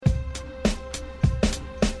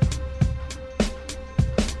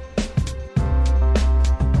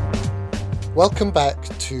Welcome back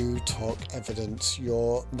to Talk Evidence,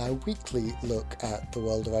 your now weekly look at the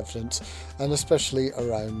world of evidence and especially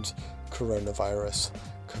around coronavirus,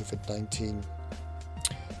 COVID-19.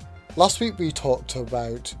 Last week we talked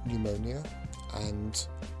about pneumonia and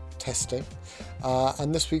testing,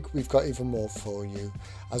 and this week we've got even more for you.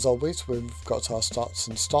 As always, we've got our starts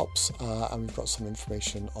and stops, and we've got some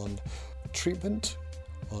information on treatment,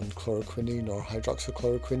 on chloroquinine or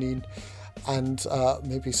hydroxychloroquinine, and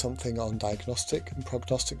maybe something on diagnostic and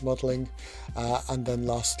prognostic modelling, and then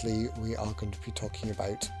lastly we are going to be talking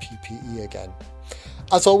about PPE again.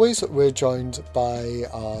 As always, we're joined by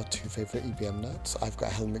our two favourite EBM nerds. I've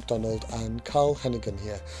got Helen McDonald and Carl Hennigan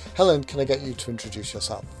here. Helen, can I get you to introduce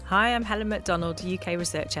yourself? Hi, I'm Helen McDonald, UK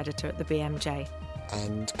Research Editor at the BMJ.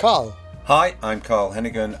 And Carl. Hi, I'm Carl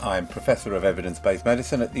Hennigan. I'm Professor of Evidence-Based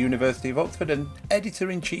Medicine at the University of Oxford and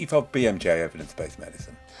Editor-in-Chief of BMJ Evidence-Based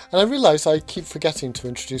Medicine. And I realise I keep forgetting to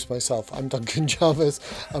introduce myself. I'm Duncan Jarvis,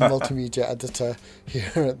 a multimedia editor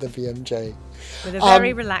here at the BMJ. With a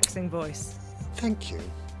very relaxing voice. Thank you.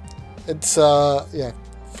 It's,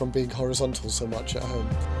 from being horizontal so much at home.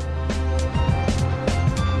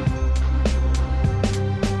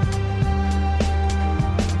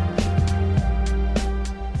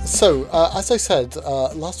 So, as I said,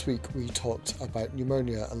 last week we talked about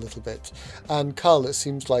pneumonia a little bit. And Carl, it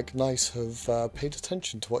seems like NICE have paid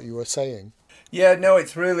attention to what you were saying. Yeah, no,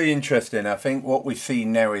 it's really interesting. I think what we see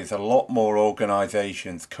now is a lot more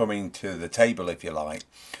organisations coming to the table, if you like,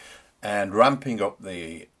 and ramping up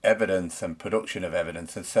the evidence and production of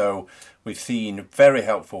evidence. And so we've seen very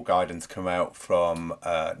helpful guidance come out from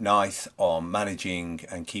NICE on managing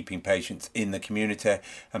and keeping patients in the community,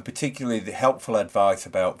 and particularly the helpful advice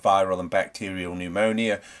about viral and bacterial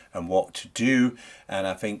pneumonia and what to do. And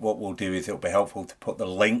I think what we'll do is it'll be helpful to put the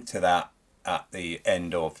link to that at the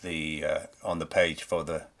end of the on the page for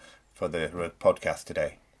the podcast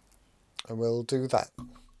today. And we'll do that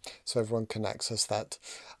so everyone can access that.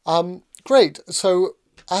 Great. So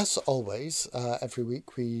as always, every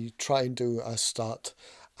week we try and do a start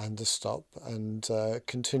and a stop, and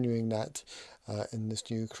continuing that in this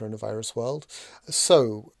new coronavirus world.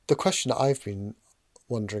 So the question I've been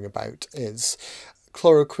wondering about is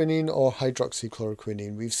chloroquinine or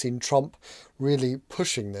hydroxychloroquinine. We've seen Trump really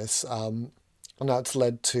pushing this, and that's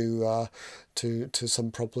led to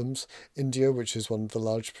some problems. India, which is one of the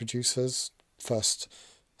large producers, first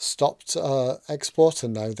stopped export,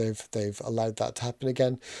 and now they've allowed that to happen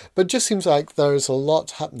again. But it just seems like there is a lot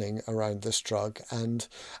happening around this drug, and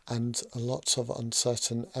lots of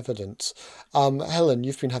uncertain evidence. Helen,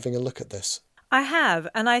 you've been having a look at this. I have,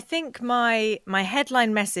 and I think my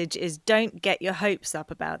headline message is don't get your hopes up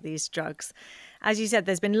about these drugs. As you said,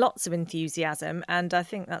 there's been lots of enthusiasm, and I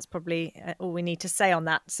think that's probably all we need to say on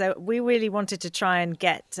that. So we really wanted to try and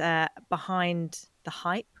get behind the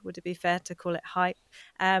hype. Would it be fair to call it hype?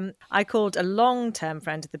 I called a long-term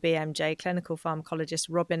friend of the BMJ, clinical pharmacologist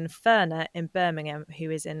Robin Ferner in Birmingham, who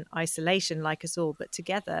is in isolation like us all, but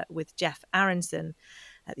together with Jeff Aronson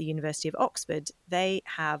at the University of Oxford, they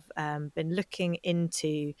have been looking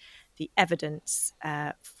into the evidence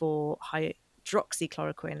for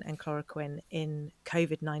hydroxychloroquine and chloroquine in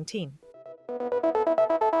COVID-19.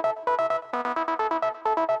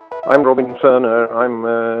 I'm Robin Ferner. I'm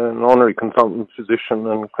an honorary consultant physician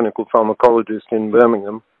and clinical pharmacologist in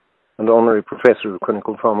Birmingham and honorary professor of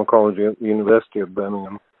clinical pharmacology at the University of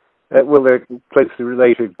Birmingham. Well, they're closely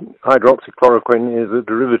related. Hydroxychloroquine is a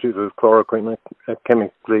derivative of chloroquine, a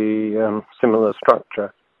chemically similar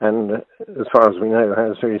structure, and as far as we know,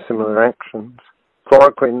 has very similar actions.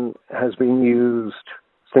 Chloroquine has been used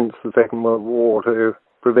since the Second World War to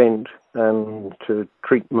prevent and to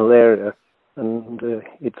treat malaria, and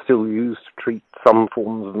it's still used to treat some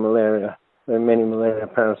forms of malaria. Many malaria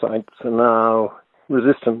parasites are now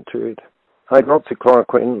resistant to it.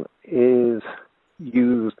 Hydroxychloroquine is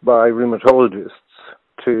used by rheumatologists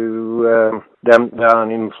to damp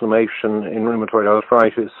down inflammation in rheumatoid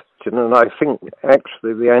arthritis. And I think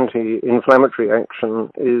actually the anti-inflammatory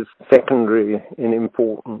action is secondary in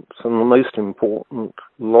importance, and the most important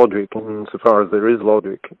logic, insofar as there is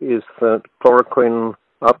logic, is that chloroquine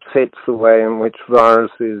upsets the way in which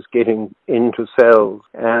virus is getting into cells,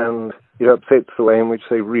 and it upsets the way in which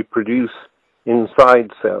they reproduce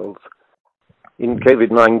inside cells. In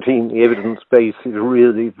COVID-19, the evidence base is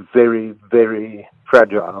really very, very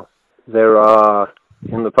fragile. There are,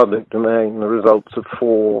 in the public domain, the results of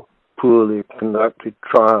 4 poorly conducted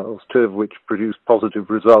trials, 2 of which produced positive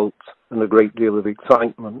results and a great deal of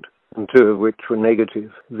excitement, and 2 of which were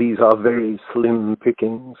negative. These are very slim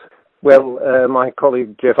pickings. Well, my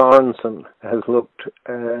colleague Jeff Aronson has looked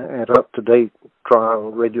at up-to-date trial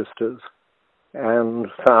registers and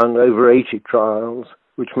found over 80 trials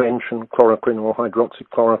which mention chloroquine or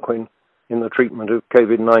hydroxychloroquine in the treatment of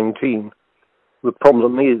COVID-19. The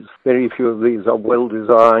problem is very few of these are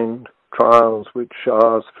well-designed trials which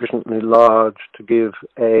are sufficiently large to give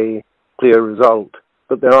a clear result.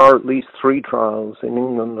 But there are at least 3 trials in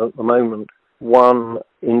England at the moment, one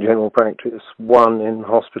in general practice, one in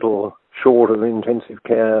hospital short of intensive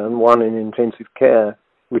care, and one in intensive care,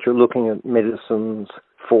 which are looking at medicines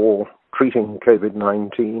for treating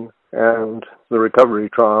COVID-19. And the recovery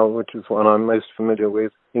trial, which is one I'm most familiar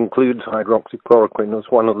with, includes hydroxychloroquine as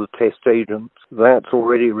one of the test agents. That's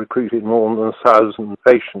already recruited more than 1,000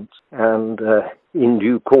 patients, and in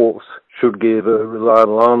due course should give a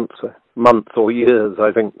reliable answer. Months or years,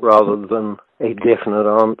 I think, rather than a definite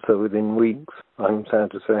answer within weeks, I'm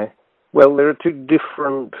sad to say. Well, there are 2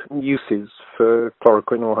 different uses for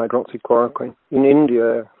chloroquine or hydroxychloroquine. In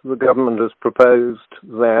India, the government has proposed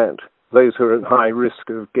that those who are at high risk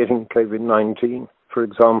of getting COVID-19, for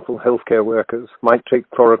example, healthcare workers, might take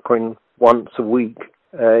chloroquine once a week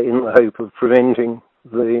in the hope of preventing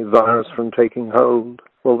the virus from taking hold.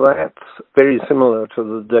 Well, that's very similar to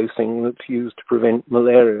the dosing that's used to prevent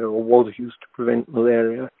malaria, or was used to prevent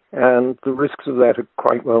malaria, and the risks of that are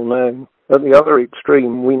quite well known. At the other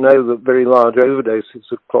extreme, we know that very large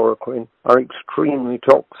overdoses of chloroquine are extremely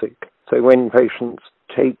toxic. So when patients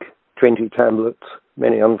take 20 tablets,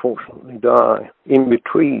 many unfortunately die. In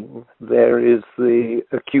between, there is the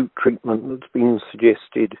acute treatment that's been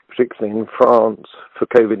suggested, particularly in France, for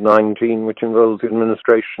COVID-19, which involves the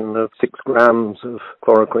administration of 6 grams of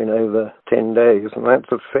chloroquine over 10 days, and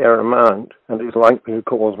that's a fair amount, and is likely to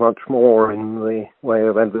cause much more in the way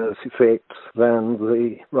of adverse effects than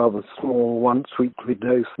the rather small once-weekly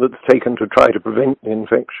dose that's taken to try to prevent the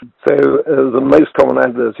infection. So the most common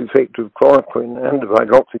adverse effect of chloroquine and of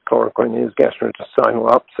hydroxychloroquine is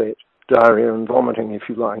gastrointestinal upset, diarrhea and vomiting, if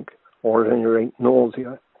you like, or at any rate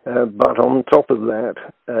nausea. But on top of that,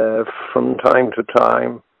 from time to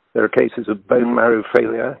time, there are cases of bone marrow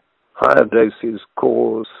failure. Higher doses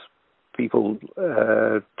cause people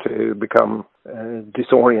to become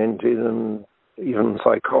disoriented and even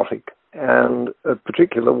psychotic. And a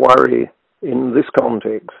particular worry in this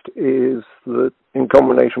context is that in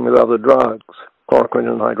combination with other drugs, chloroquine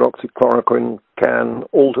and hydroxychloroquine can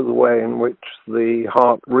alter the way in which the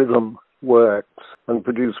heart rhythm works and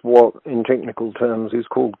produce what in technical terms is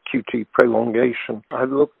called QT prolongation.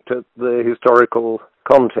 I've looked at the historical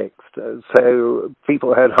context. So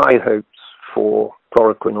people had high hopes for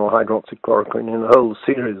chloroquine or hydroxychloroquine in a whole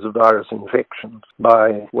series of virus infections.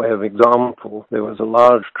 By way of example, there was a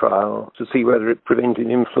large trial to see whether it prevented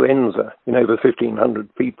influenza in over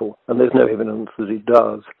 1,500 people, and there's no evidence that it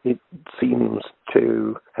does. It seems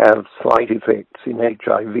to have slight effects in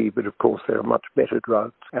HIV, but of course there are much better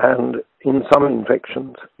drugs. And in some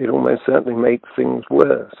infections, it almost certainly makes things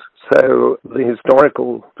worse. So the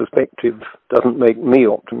historical perspective doesn't make me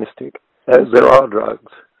optimistic. There are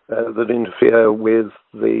drugs that interfere with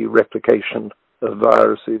the replication of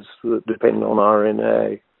viruses that depend on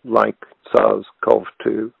RNA, like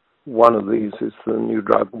SARS-CoV-2. One of these is the new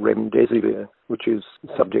drug remdesivir, which is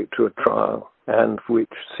subject to a trial and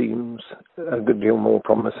which seems a good deal more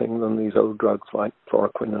promising than these old drugs like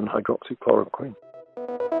chloroquine and hydroxychloroquine.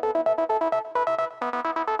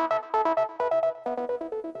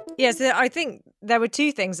 Yes, I think there were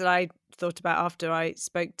 2 things that I thought about after I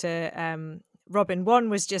spoke to Robin. One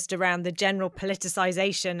was just around the general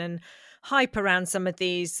politicization and hype around some of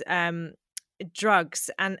these drugs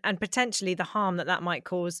and potentially the harm that might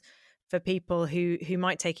cause for people who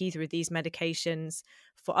might take either of these medications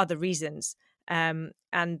for other reasons, and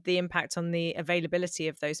the impact on the availability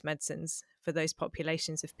of those medicines for those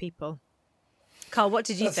populations of people. Carl, what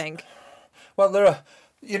did you think? Well, there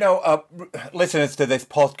are, listeners to this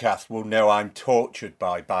podcast will know I'm tortured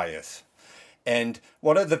by bias. And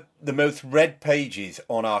one of the most read pages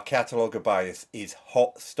on our catalogue of bias is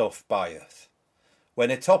hot stuff bias.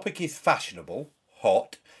 When a topic is fashionable,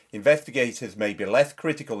 hot, investigators may be less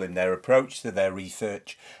critical in their approach to their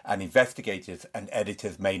research, and investigators and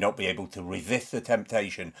editors may not be able to resist the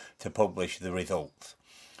temptation to publish the results.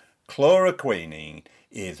 Chloroquine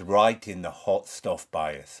is right in the hot stuff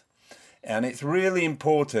bias. And it's really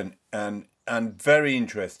important and very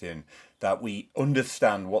interesting that we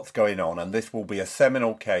understand what's going on, and this will be a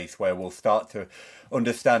seminal case where we'll start to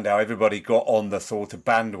understand how everybody got on the sort of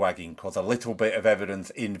bandwagon because a little bit of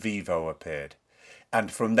evidence in vivo appeared.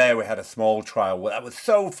 And from there we had a small trial that was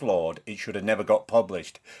so flawed it should have never got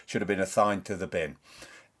published, should have been assigned to the bin.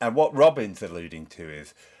 And what Robin's alluding to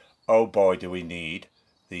is, oh boy, do we need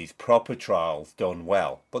these proper trials done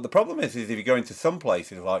well. But the problem is if you go into some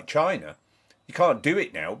places like China, You can't do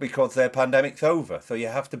it now because their pandemic's over. So you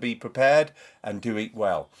have to be prepared and do it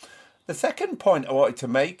well. The second point I wanted to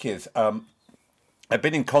make is I've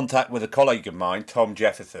been in contact with a colleague of mine, Tom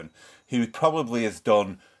Jefferson, who probably has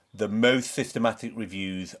done the most systematic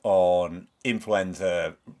reviews on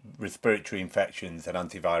influenza, respiratory infections and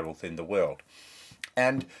antivirals in the world.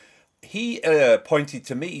 And he pointed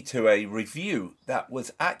to me to a review that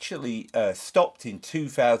was actually stopped in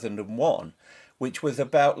 2001, which was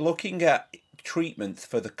about looking at treatments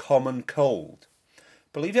for the common cold.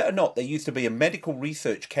 Believe it or not, there used to be a Medical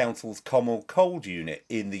Research Council's common cold unit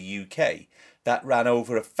in the UK that ran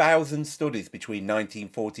over 1,000 studies between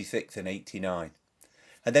 1946 and 89.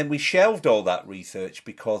 And then we shelved all that research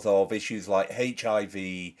because of issues like HIV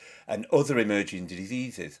and other emerging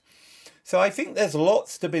diseases. So I think there's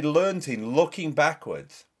lots to be learnt in looking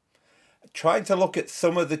backwards, trying to look at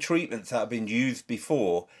some of the treatments that have been used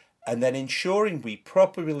before and then ensuring we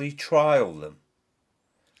properly trial them.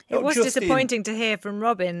 It was disappointing to hear from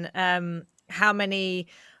Robin how many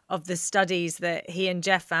of the studies that he and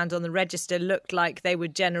Jeff found on the register looked like they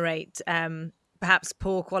would generate perhaps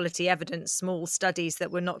poor quality evidence, small studies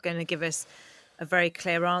that were not going to give us a very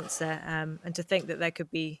clear answer, and to think that there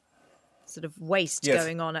could be sort of waste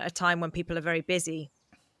going on at a time when people are very busy.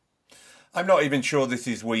 I'm not even sure this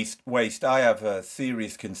is waste. I have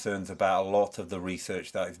serious concerns about a lot of the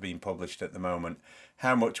research that is being published at the moment,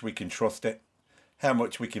 how much we can trust it, how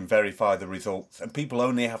much we can verify the results. And people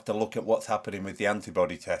only have to look at what's happening with the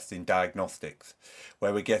antibody tests in diagnostics,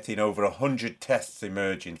 where we're getting over 100 tests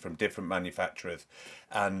emerging from different manufacturers,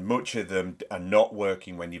 and much of them are not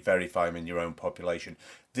working when you verify them in your own population.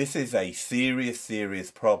 This is a serious, serious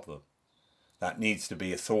problem that needs to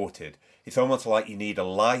be sorted. It's almost like you need a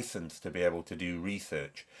license to be able to do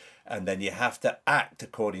research, and then you have to act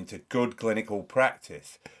according to good clinical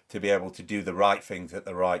practice to be able to do the right things at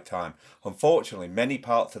the right time. Unfortunately, many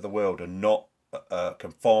parts of the world are not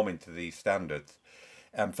conforming to these standards.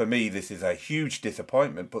 And for me, this is a huge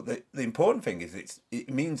disappointment. But the important thing is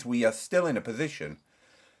it means we are still in a position,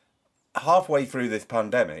 halfway through this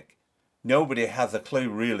pandemic, nobody has a clue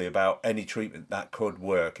really about any treatment that could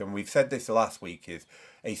work. And we've said this last week, is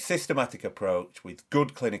a systematic approach with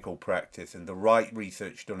good clinical practice and the right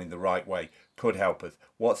research done in the right way could help us.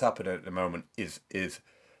 What's happening at the moment is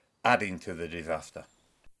adding to the disaster.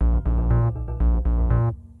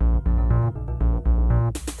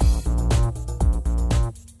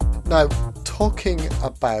 Now, talking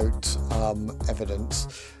about evidence,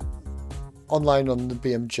 online on the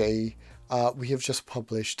BMJ, we have just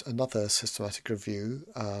published another systematic review,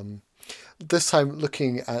 this time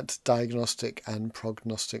looking at diagnostic and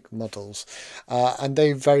prognostic models, and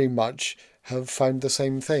they very much have found the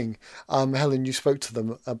same thing. Helen, you spoke to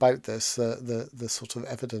them about this, the sort of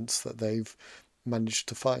evidence that they've managed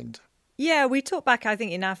to find. Yeah, we talked back, I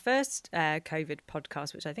think, in our first COVID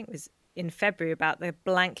podcast, which I think was in February, about the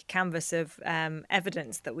blank canvas of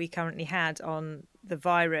evidence that we currently had on the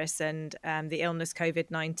virus and the illness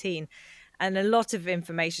COVID-19. And a lot of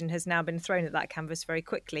information has now been thrown at that canvas very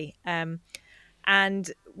quickly.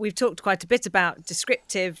 And we've talked quite a bit about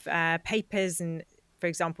descriptive papers and, for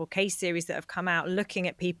example, case series that have come out looking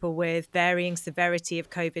at people with varying severity of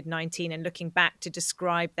COVID-19 and looking back to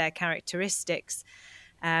describe their characteristics.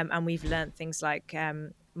 And we've learned things like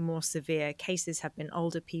more severe cases have been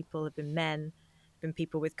older people, have been men, have been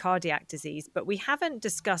people with cardiac disease. But we haven't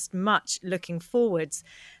discussed much looking forwards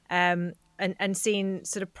and seen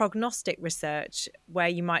sort of prognostic research where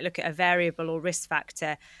you might look at a variable or risk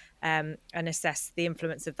factor and assess the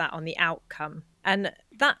influence of that on the outcome. And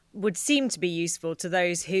that would seem to be useful to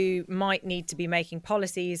those who might need to be making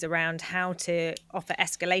policies around how to offer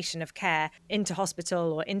escalation of care into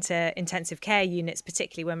hospital or into intensive care units,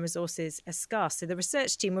 particularly when resources are scarce. So the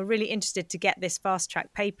research team were really interested to get this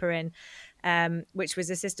fast-track paper in, which was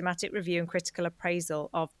a systematic review and critical appraisal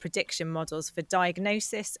of prediction models for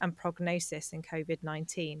diagnosis and prognosis in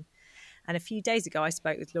COVID-19. And a few days ago, I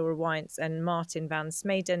spoke with Laura Wyants and Martin van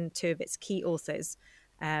Smeden, two of its key authors.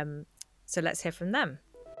 So let's hear from them.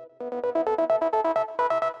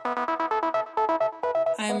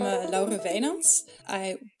 I'm Laura Wijnands.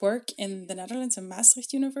 I work in the Netherlands at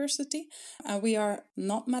Maastricht University. We are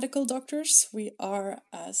not medical doctors. We are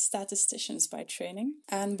statisticians by training.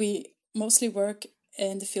 And we mostly work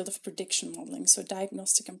in the field of prediction modeling, so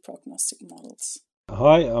diagnostic and prognostic models.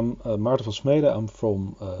 Hi, I'm Maarten van Smeden. I'm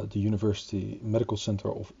from the University Medical Center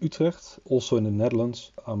of Utrecht, also in the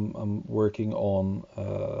Netherlands. I'm working on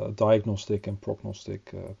diagnostic and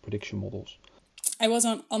prognostic prediction models. I was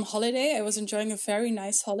on holiday. I was enjoying a very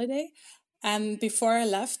nice holiday. And before I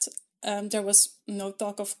left, there was no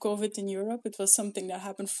talk of COVID in Europe. It was something that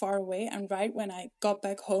happened far away. And right when I got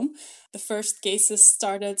back home, the first cases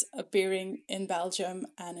started appearing in Belgium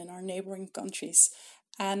and in our neighboring countries.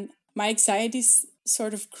 And my anxieties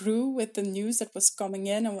sort of grew with the news that was coming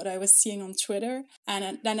in and what I was seeing on Twitter.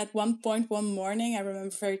 And then at one point, one morning, I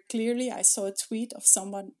remember very clearly, I saw a tweet of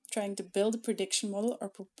someone trying to build a prediction model or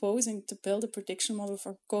proposing to build a prediction model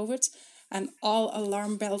for COVID. And all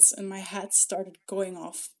alarm bells in my head started going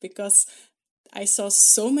off because I saw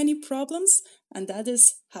so many problems. And that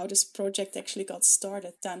is how this project actually got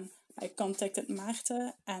started. Then I contacted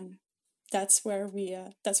Maarten, and that's where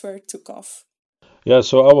it took off. Yeah,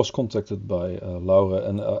 so I was contacted by Laura,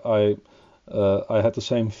 and I had the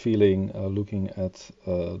same feeling looking at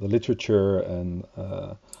the literature and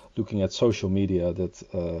looking at social media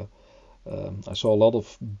that I saw a lot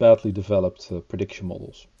of badly developed prediction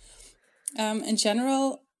models. In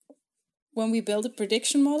general, when we build a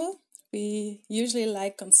prediction model, we usually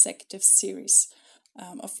like consecutive series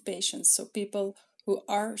of patients. So people who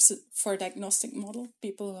are, for a diagnostic model,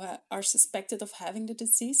 people who are suspected of having the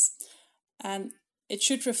disease. And it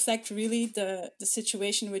should reflect really the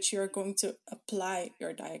situation in which you are going to apply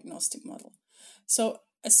your diagnostic model. So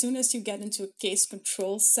as soon as you get into a case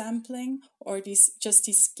control sampling or these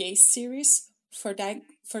case series for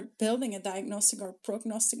building a diagnostic or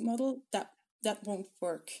prognostic model, that won't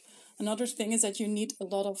work. Another thing is that you need a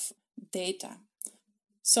lot of data.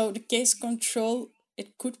 So the case control,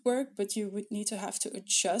 it could work, but you would need to have to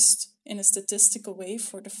adjust in a statistical way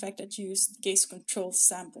for the fact that you use case control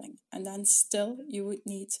sampling. And then still you would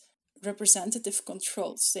need representative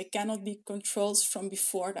controls. They cannot be controls from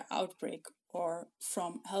before the outbreak or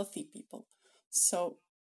from healthy people. So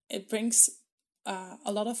it brings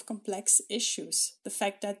a lot of complex issues. The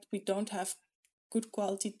fact that we don't have good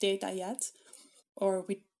quality data yet, or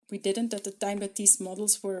we didn't at the time that these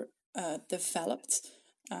models were developed,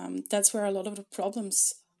 that's where a lot of the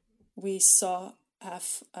problems we saw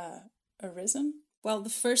have arisen. Well, the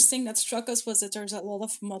first thing that struck us was that there's a lot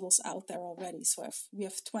of models out there already. So we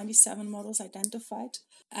have 27 models identified.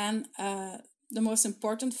 And the most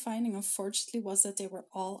important finding, unfortunately, was that they were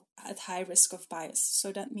all at high risk of bias.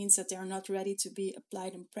 So that means that they are not ready to be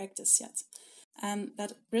applied in practice yet. And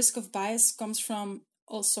that risk of bias comes from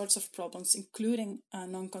all sorts of problems, including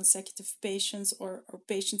non-consecutive patients or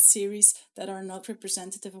patient series that are not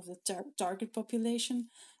representative of the target population,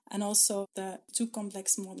 and also the too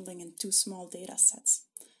complex modeling in too small data sets.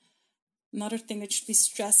 Another thing that should be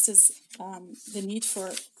stressed is the need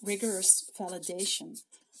for rigorous validation.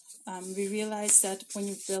 We realize that when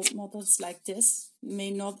you build models like this, it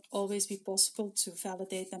may not always be possible to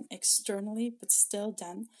validate them externally, but still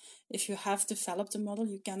then, if you have developed a model,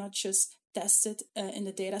 you cannot just test it in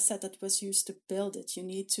the data set that was used to build it. You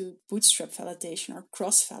need to bootstrap validation or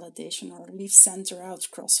cross-validation or leave center out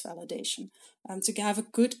cross-validation to have a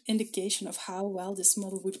good indication of how well this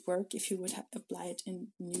model would work if you would apply it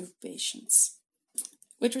in new patients.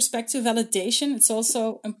 With respect to validation, it's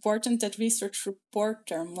also important that research report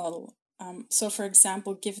their model. So, for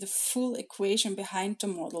example, give the full equation behind the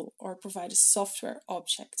model or provide a software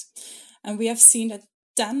object. And we have seen that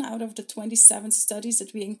 10 out of the 27 studies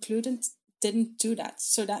that we included didn't do that.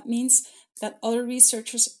 So that means that other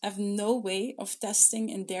researchers have no way of testing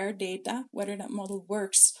in their data whether that model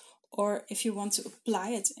works. Or if you want to apply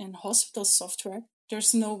it in hospital software,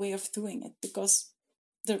 there's no way of doing it because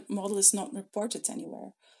the model is not reported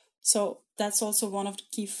anywhere. So that's also one of the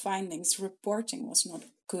key findings. Reporting was not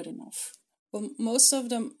good enough. Well, most of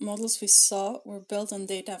the models we saw were built on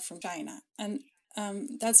data from China. And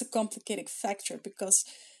that's a complicated factor because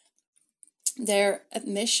their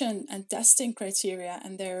admission and testing criteria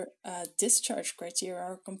and their discharge criteria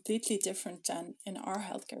are completely different than in our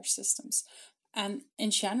healthcare systems. And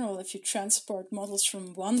in general, if you transport models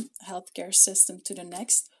from one healthcare system to the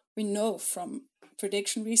next, we know from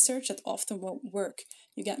prediction research that often won't work.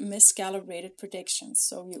 You get miscalibrated predictions.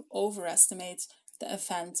 So you overestimate the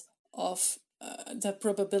event of the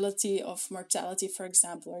probability of mortality, for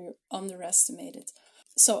example, or you underestimate it.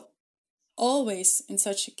 So always in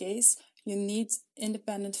such a case, you need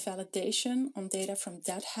independent validation on data from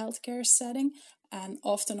that healthcare setting and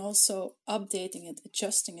often also updating it,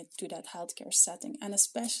 adjusting it to that healthcare setting. And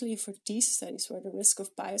especially for these studies where the risk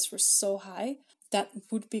of bias was so high, that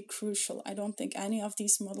would be crucial. I don't think any of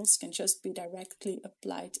these models can just be directly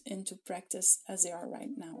applied into practice as they are right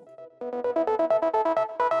now.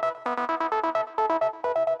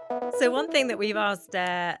 So one thing that we've asked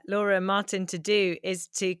Laura and Maarten to do is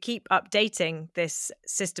to keep updating this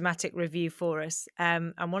systematic review for us.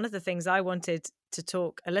 And one of the things I wanted to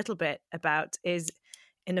talk a little bit about is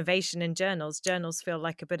innovation in journals. Journals feel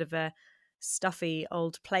like a bit of a stuffy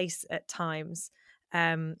old place at times.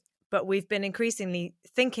 But we've been increasingly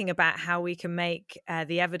thinking about how we can make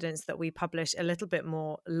the evidence that we publish a little bit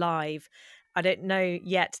more live. I don't know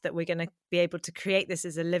yet that we're going to be able to create this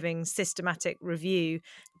as a living systematic review,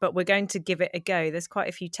 but we're going to give it a go. There's quite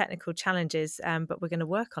a few technical challenges, but we're going to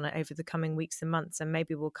work on it over the coming weeks and months. And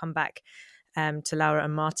maybe we'll come back to Laura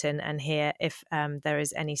and Martin and hear if there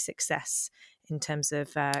is any success in terms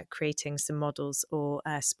of creating some models or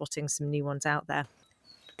spotting some new ones out there.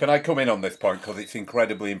 Can I come in on this point because it's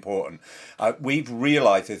incredibly important? We've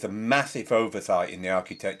realised there's a massive oversight in the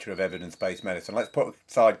architecture of evidence-based medicine. Let's put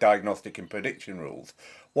aside diagnostic and prediction rules.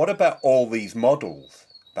 What about all these models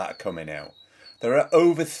that are coming out? There are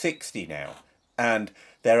over 60 now, and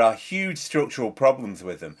there are huge structural problems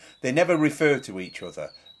with them. They never refer to each other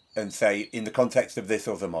and say, in the context of this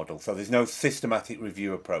other model. So there's no systematic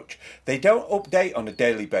review approach. They don't update on a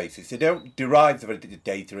daily basis. They don't derive the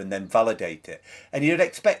data and then validate it. And you'd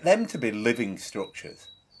expect them to be living structures.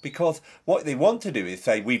 Because what they want to do is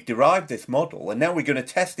say, we've derived this model and now we're going to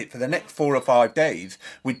test it for the next 4 or 5 days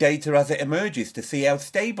with data as it emerges to see how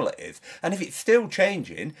stable it is. And if it's still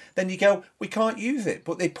changing, then you go, we can't use it.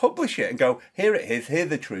 But they publish it and go, here it is, here's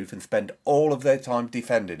the truth, and spend all of their time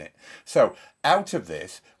defending it. So out of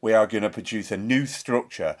this, we are going to produce a new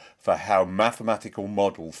structure for how mathematical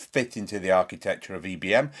models fit into the architecture of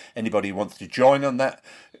EBM. Anybody who wants to join on that,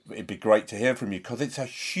 it'd be great to hear from you because it's a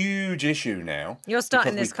huge issue now. You're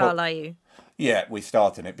starting this, Carl, are you? Yeah, we're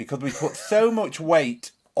starting it because we put so much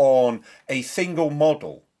weight on a single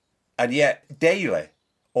model, and yet daily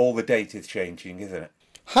all the data is changing, isn't it?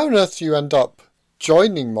 How on earth do you end up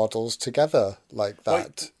joining models together like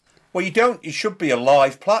that? Well, you don't. It should be a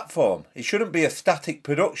live platform. It shouldn't be a static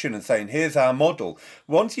production and saying, here's our model.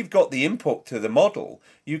 Once you've got the input to the model,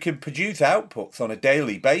 you can produce outputs on a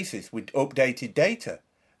daily basis with updated data.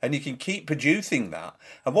 And you can keep producing that.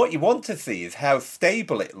 And what you want to see is how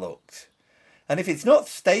stable it looks. And if it's not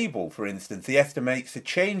stable, for instance, the estimates are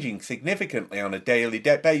changing significantly on a daily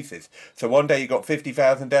basis. So one day you got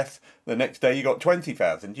 50,000 deaths, the next day you got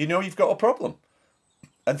 20,000. You know you've got a problem.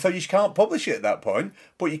 And so you can't publish it at that point,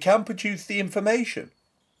 but you can produce the information.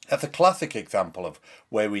 That's a classic example of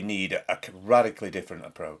where we need a radically different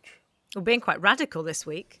approach. We're being quite radical this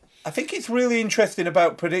week. I think it's really interesting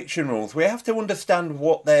about prediction rules. We have to understand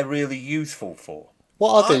what they're really useful for.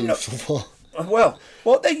 What are they useful for? Well,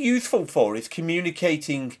 what they're useful for is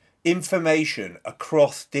communicating information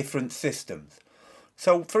across different systems.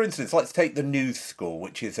 So, for instance, let's take the news score,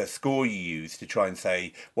 which is a score you use to try and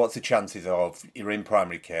say, what's the chances of you're in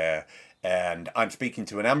primary care and I'm speaking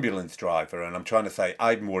to an ambulance driver and I'm trying to say,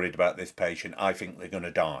 I'm worried about this patient, I think they're going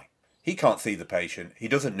to die. He can't see the patient, he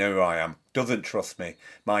doesn't know who I am, doesn't trust me,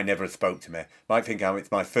 might never have spoke to me, might think it's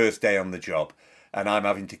my first day on the job and I'm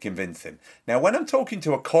having to convince him. Now, when I'm talking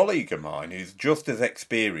to a colleague of mine who's just as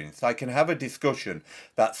experienced, I can have a discussion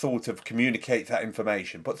that sort of communicates that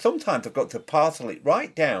information. But sometimes I've got to parcel it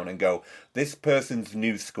right down and go, this person's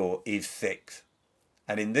news score is 6.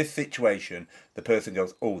 And in this situation, the person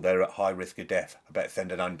goes, oh, they're at high risk of death. I better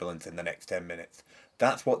send an ambulance in the next 10 minutes.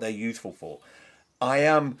 That's what they're useful for. I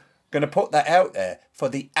am going to put that out there. For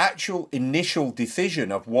the actual initial decision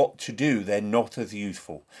of what to do, they're not as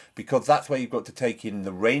useful, because that's where you've got to take in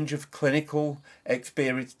the range of clinical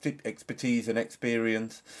expertise and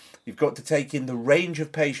experience. You've got to take in the range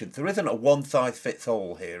of patients. There isn't a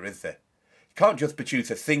one-size-fits-all here, is there? You can't just produce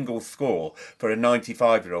a single score for a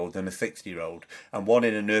 95-year-old and a 60-year-old, and one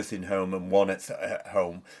in a nursing home and one at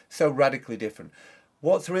home. So radically different.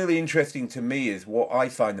 What's really interesting to me is what I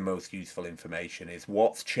find the most useful information is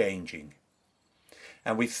what's changing.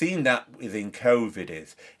 And we've seen that within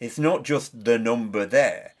COVID it's not just the number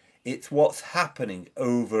there, it's what's happening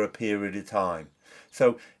over a period of time.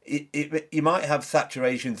 So you might have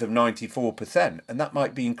saturations of 94%, and that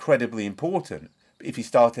might be incredibly important. If you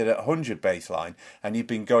started at 100 baseline and you've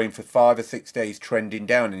been going for 5 or 6 days trending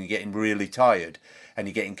down and you're getting really tired and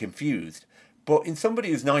you're getting confused. But in somebody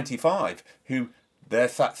who's 95, who their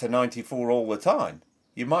sats are 94 all the time,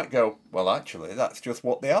 you might go, well, actually, that's just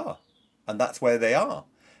what they are. And that's where they are.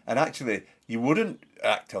 And actually, you wouldn't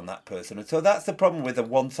act on that person. And so that's the problem with a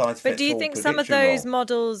one-size-fits-all. But do you think some of those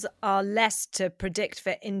models are less to predict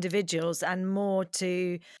for individuals and more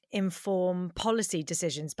to inform policy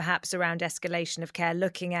decisions, perhaps around escalation of care,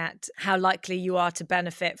 looking at how likely you are to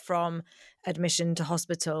benefit from admission to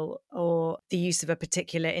hospital or the use of a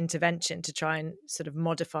particular intervention to try and sort of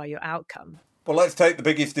modify your outcome? Well, let's take the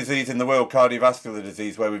biggest disease in the world, cardiovascular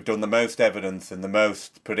disease, where we've done the most evidence and the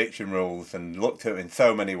most prediction rules and looked at it in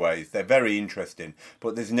so many ways. They're very interesting,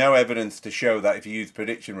 but there's no evidence to show that if you use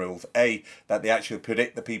prediction rules, A, that they actually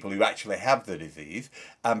predict the people who actually have the disease,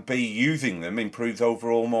 and B, using them improves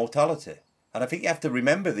overall mortality. And I think you have to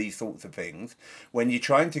remember these sorts of things when you're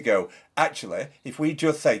trying to go, actually, if we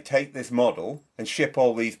just say, take this model and ship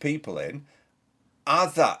all these people in,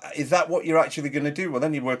 is that what you're actually going to do? Well,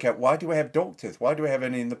 then you work out, why do we have doctors? Why do we have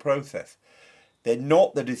any in the process? They're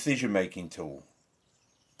not the decision-making tool.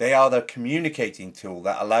 They are the communicating tool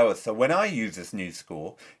that allow us. So when I use this new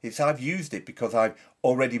score, I've used it because I've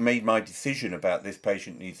already made my decision about this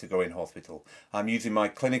patient needs to go in hospital. I'm using my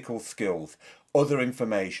clinical skills, other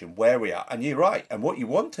information, where we are. And you're right. And what you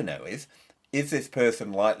want to know is this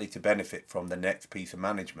person likely to benefit from the next piece of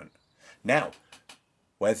management? Now,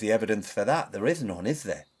 where's the evidence for that? There is none, is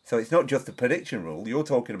there? So it's not just the prediction rule. You're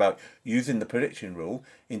talking about using the prediction rule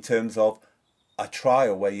in terms of a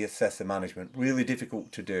trial where you assess the management. Really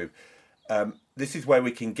difficult to do. This is where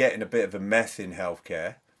we can get in a bit of a mess in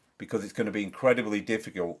healthcare, because it's going to be incredibly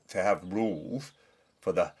difficult to have rules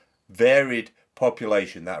for the varied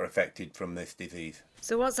population that are affected from this disease.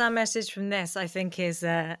 So what's our message from this, I think, is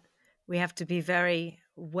we have to be very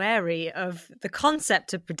wary of the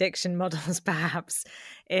concept of prediction models, perhaps,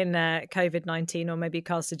 in COVID-19, or maybe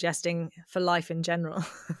Carl's suggesting for life in general.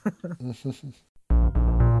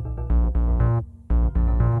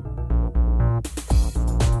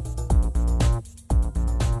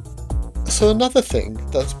 So another thing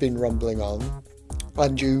that's been rumbling on,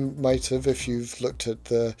 and you might have, if you've looked at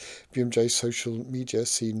the BMJ social media,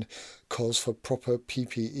 seen calls for proper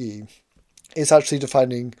PPE, is actually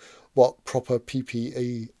defining what proper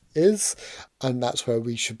PPE is, and that's where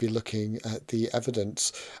we should be looking at the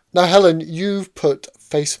evidence. Now, Helen, you've put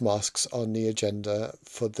face masks on the agenda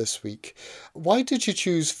for this week. Why did you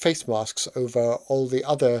choose face masks over all the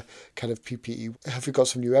other kind of PPE? Have you got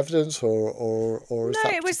some new evidence, or is that?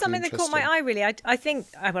 No, it was something that caught my eye, really. I think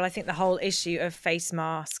the whole issue of face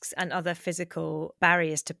masks and other physical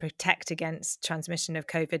barriers to protect against transmission of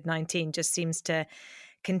COVID-19 just seems to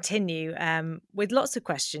continue, with lots of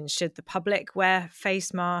questions. Should the public wear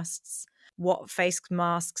face masks? What face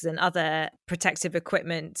masks and other protective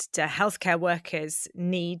equipment do healthcare workers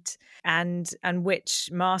need, and which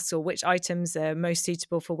masks or which items are most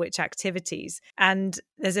suitable for which activities? And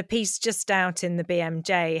there's a piece just out in the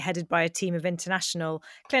BMJ headed by a team of international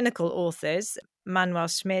clinical authors, Manuel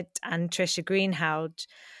Schmidt and Tricia Greenhalgh,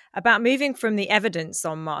 about moving from the evidence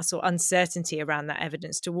on masks, or uncertainty around that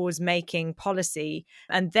evidence, towards making policy.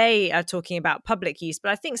 And they are talking about public use.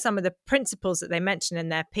 But I think some of the principles that they mention in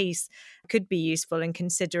their piece could be useful in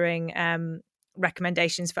considering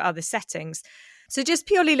recommendations for other settings. So just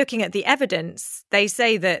purely looking at the evidence, they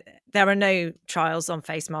say that there are no trials on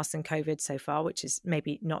face masks and COVID so far, which is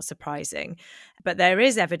maybe not surprising. But there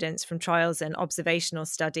is evidence from trials and observational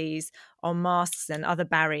studies on masks and other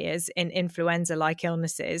barriers in influenza-like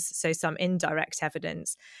illnesses, so some indirect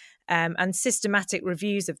evidence. And systematic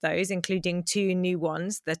reviews of those, including 2 new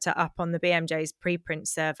ones that are up on the BMJ's preprint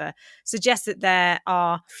server, suggest that there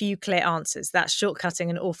are few clear answers. That's shortcutting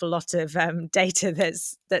an awful lot of data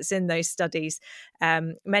that's in those studies.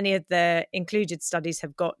 Many of the included studies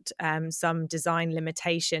have got some design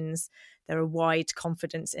limitations. There are wide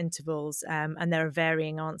confidence intervals, and there are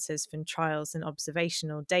varying answers from trials and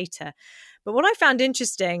observational data. But what I found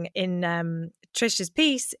interesting in Tricia's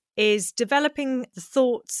piece is developing the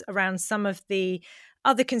thoughts around some of the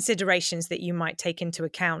other considerations that you might take into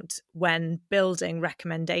account when building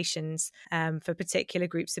recommendations for particular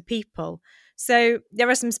groups of people. So there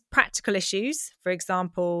are some practical issues. For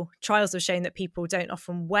example, trials have shown that people don't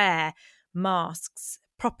often wear masks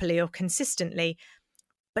properly or consistently.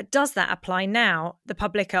 But does that apply now? The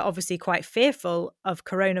public are obviously quite fearful of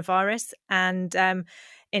coronavirus, and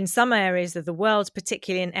in some areas of the world,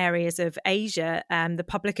 particularly in areas of Asia, the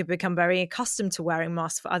public have become very accustomed to wearing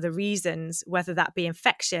masks for other reasons, whether that be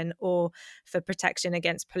infection or for protection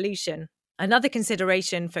against pollution. Another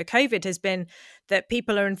consideration for COVID has been that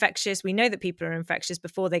people are infectious. We know that people are infectious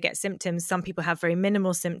before they get symptoms. Some people have very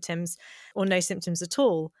minimal symptoms or no symptoms at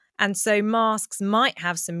all. And so masks might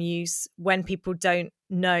have some use when people don't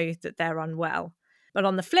know that they're unwell. But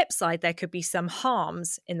on the flip side, there could be some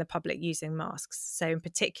harms in the public using masks. So in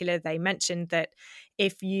particular, they mentioned that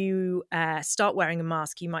if you start wearing a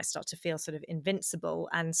mask, you might start to feel sort of invincible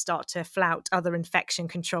and start to flout other infection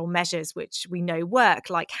control measures, which we know work,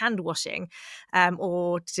 like hand washing,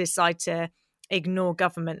 or decide to ignore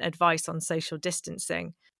government advice on social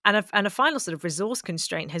distancing. And a final sort of resource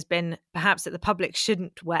constraint has been perhaps that the public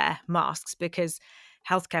shouldn't wear masks because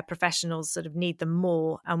healthcare professionals sort of need them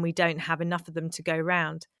more and we don't have enough of them to go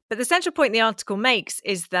round. But the central point the article makes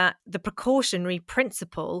is that the precautionary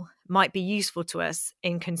principle might be useful to us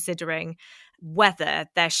in considering whether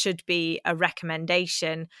there should be a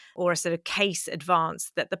recommendation or a sort of case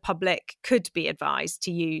advance that the public could be advised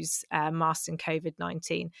to use masks in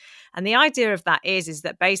COVID-19. And the idea of that is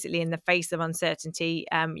that basically in the face of uncertainty,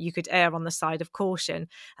 you could err on the side of caution.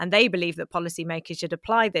 And they believe that policymakers should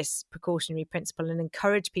apply this precautionary principle and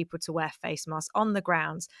encourage people to wear face masks on the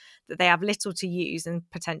grounds that they have little to use and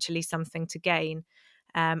potentially something to gain.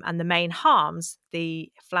 And the main harms,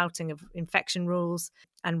 the flouting of infection rules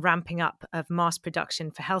and ramping up of mask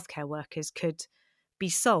production for healthcare workers, could be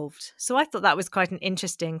solved. So I thought that was quite an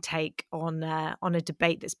interesting take on a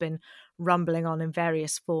debate that's been rumbling on in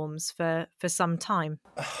various forms for some time.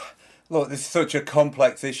 Look, this is such a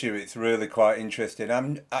complex issue. It's really quite interesting.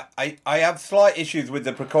 I have slight issues with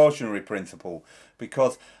the precautionary principle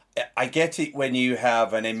because I get it when you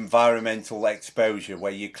have an environmental exposure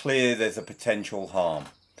where you're clear there's a potential harm.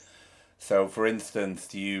 So, for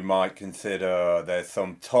instance, you might consider there's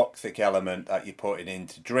some toxic element that you're putting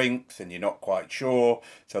into drinks and you're not quite sure.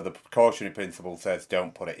 So the precautionary principle says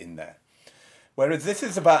don't put it in there. Whereas this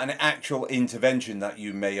is about an actual intervention that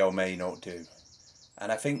you may or may not do.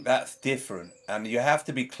 And I think that's different. And you have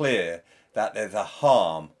to be clear that there's a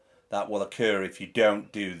harm that will occur if you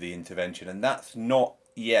don't do the intervention. And that's not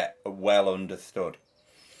yet well understood.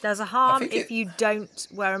 There's a harm if you don't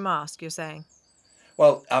wear a mask, you're saying?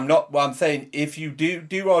 Well, I'm saying if you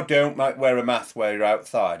do or don't wear a mask where you're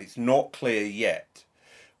outside, it's not clear yet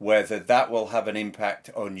whether that will have an impact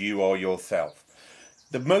on you or yourself.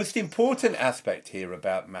 The most important aspect here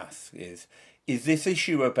about masks is this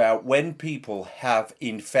issue about when people have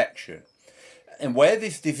infection. And where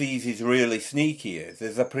this disease is really sneaky is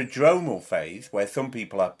there's a prodromal phase where some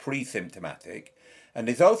people are pre-symptomatic, and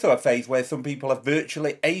there's also a phase where some people are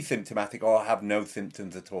virtually asymptomatic or have no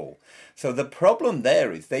symptoms at all. So the problem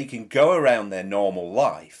there is they can go around their normal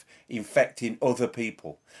life infecting other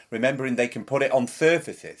people. Remembering they can put it on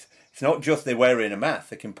surfaces. It's not just they're wearing a mask,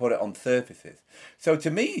 they can put it on surfaces. So to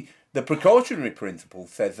me, the precautionary principle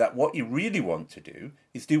says that what you really want to do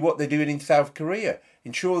is do what they're doing in South Korea.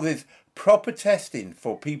 Ensure there's proper testing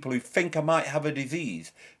for people who think I might have a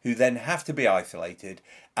disease, who then have to be isolated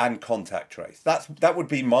and contact trace. That would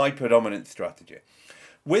be my predominant strategy.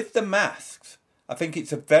 With the masks, I think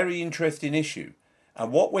it's a very interesting issue.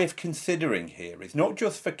 And what we're considering here is not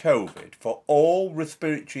just for COVID, for all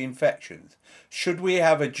respiratory infections, should we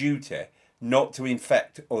have a duty not to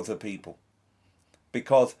infect other people?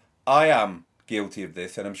 Because I am guilty of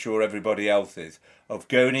this, and I'm sure everybody else is, of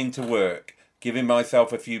going into work, giving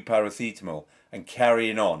myself a few paracetamol and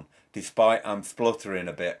carrying on, despite I'm spluttering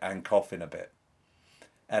a bit and coughing a bit.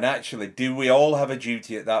 And actually, do we all have a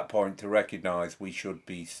duty at that point to recognise we should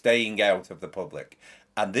be staying out of the public?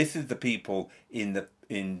 And this is the people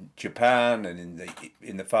in Japan and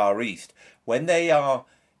in the Far East. When they are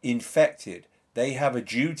infected, they have a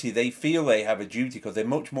duty, they feel they have a duty because they're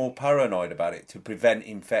much more paranoid about it to prevent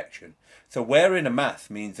infection. So wearing a mask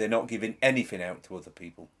means they're not giving anything out to other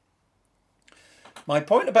people. My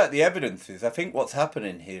point about the evidence is I think what's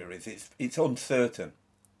happening here is it's uncertain.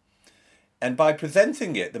 And by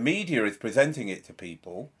presenting it, the media is presenting it to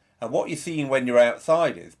people, and what you're seeing when you're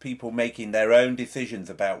outside is people making their own decisions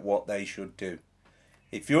about what they should do.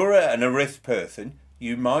 If you're an at-risk person,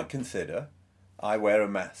 you might consider, I wear a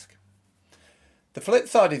mask. The flip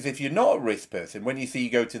side is if you're not a risk person, when you see you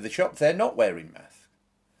go to the shops, they're not wearing masks.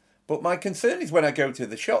 But my concern is when I go to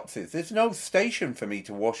the shops is there's no station for me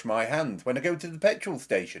to wash my hands. When I go to the petrol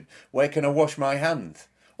station, where can I wash my hands?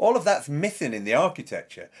 All of that's missing in the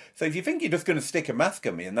architecture. So if you think you're just going to stick a mask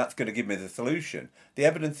on me and that's going to give me the solution, the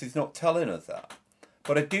evidence is not telling us that.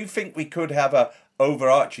 But I do think we could have a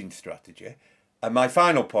overarching strategy. And my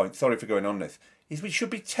final point, sorry for going on this, is we should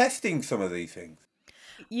be testing some of these things.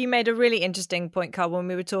 You made a really interesting point, Carl, when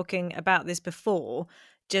we were talking about this before,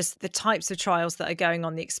 just the types of trials that are going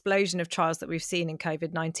on, the explosion of trials that we've seen in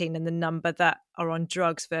COVID-19 and the number that are on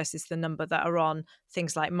drugs versus the number that are on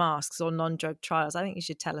things like masks or non-drug trials. I think you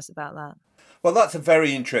should tell us about that. Well, that's a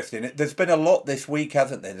very interesting. There's been a lot this week,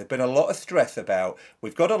 hasn't there? There's been a lot of stress about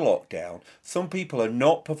we've got a lockdown. Some people are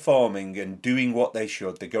not performing and doing what they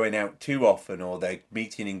should. They're going out too often or they're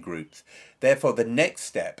meeting in groups. Therefore, the next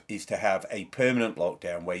step is to have a permanent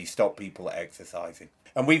lockdown where you stop people exercising.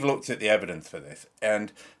 And we've looked at the evidence for this.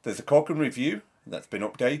 And there's a Cochrane review that's been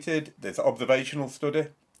updated. There's an observational study.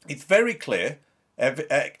 It's very clear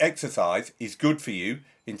exercise is good for you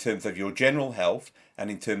in terms of your general health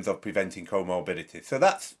and in terms of preventing comorbidities. So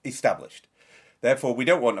that's established. Therefore, we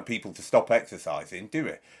don't want people to stop exercising, do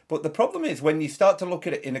we? But the problem is when you start to look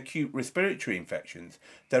at it in acute respiratory infections,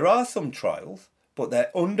 there are some trials, but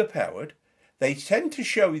they're underpowered. They tend to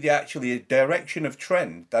show actually a direction of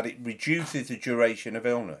trend that it reduces the duration of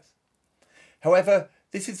illness. However,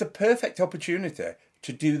 this is a perfect opportunity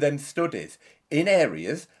to do them studies in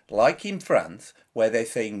areas like in France where they're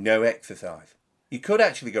saying no exercise. You could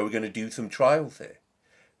actually go, we're going to do some trials here.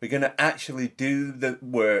 We're going to actually do the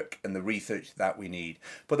work and the research that we need.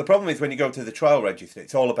 But the problem is when you go to the trial register,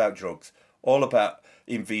 it's all about drugs, all about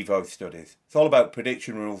in vivo studies. It's all about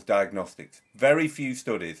prediction rules, diagnostics. Very few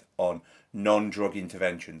studies on non-drug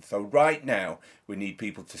interventions. So right now, we need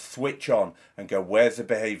people to switch on and go, where's the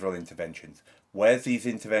behavioural interventions? Where's these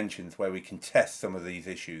interventions where we can test some of these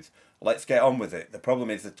issues? Let's get on with it. The problem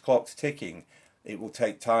is the clock's ticking. It will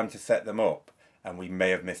take time to set them up, and we may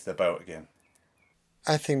have missed the boat again.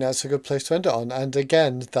 I think that's a good place to end it on. And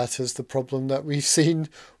again, that is the problem that we've seen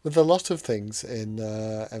with a lot of things in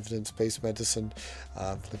evidence-based medicine,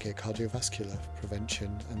 looking at cardiovascular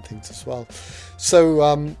prevention and things as well. So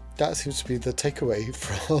that seems to be the takeaway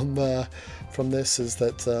from this, is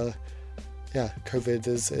that COVID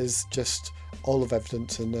is just all of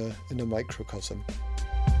evidence in a microcosm.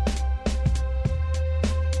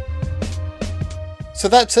 So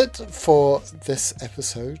that's it for this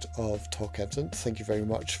episode of Talk Evidence. Thank you very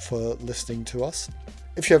much for listening to us.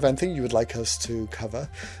 If you have anything you would like us to cover,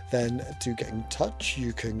 then do get in touch.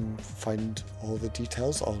 You can find all the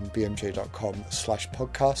details on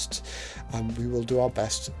bmj.com/podcasts, and we will do our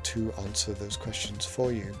best to answer those questions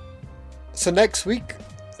for you. So next week,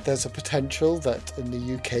 there's a potential that in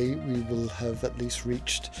the UK we will have at least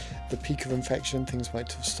reached the peak of infection. Things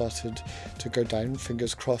might have started to go down,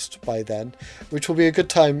 fingers crossed by then, which will be a good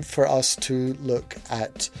time for us to look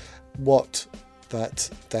at what that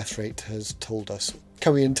death rate has told us.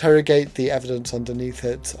 Can we interrogate the evidence underneath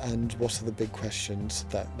it, and what are the big questions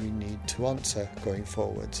that we need to answer going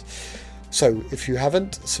forward? So if you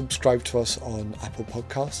haven't, subscribe to us on Apple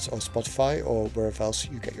Podcasts or Spotify or wherever else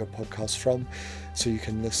you get your podcasts from, so you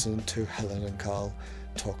can listen to Helen and Carl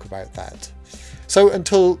talk about that. So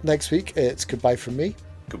until next week, it's goodbye from me.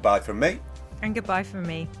 Goodbye from me. And goodbye from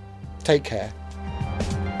me. Take care.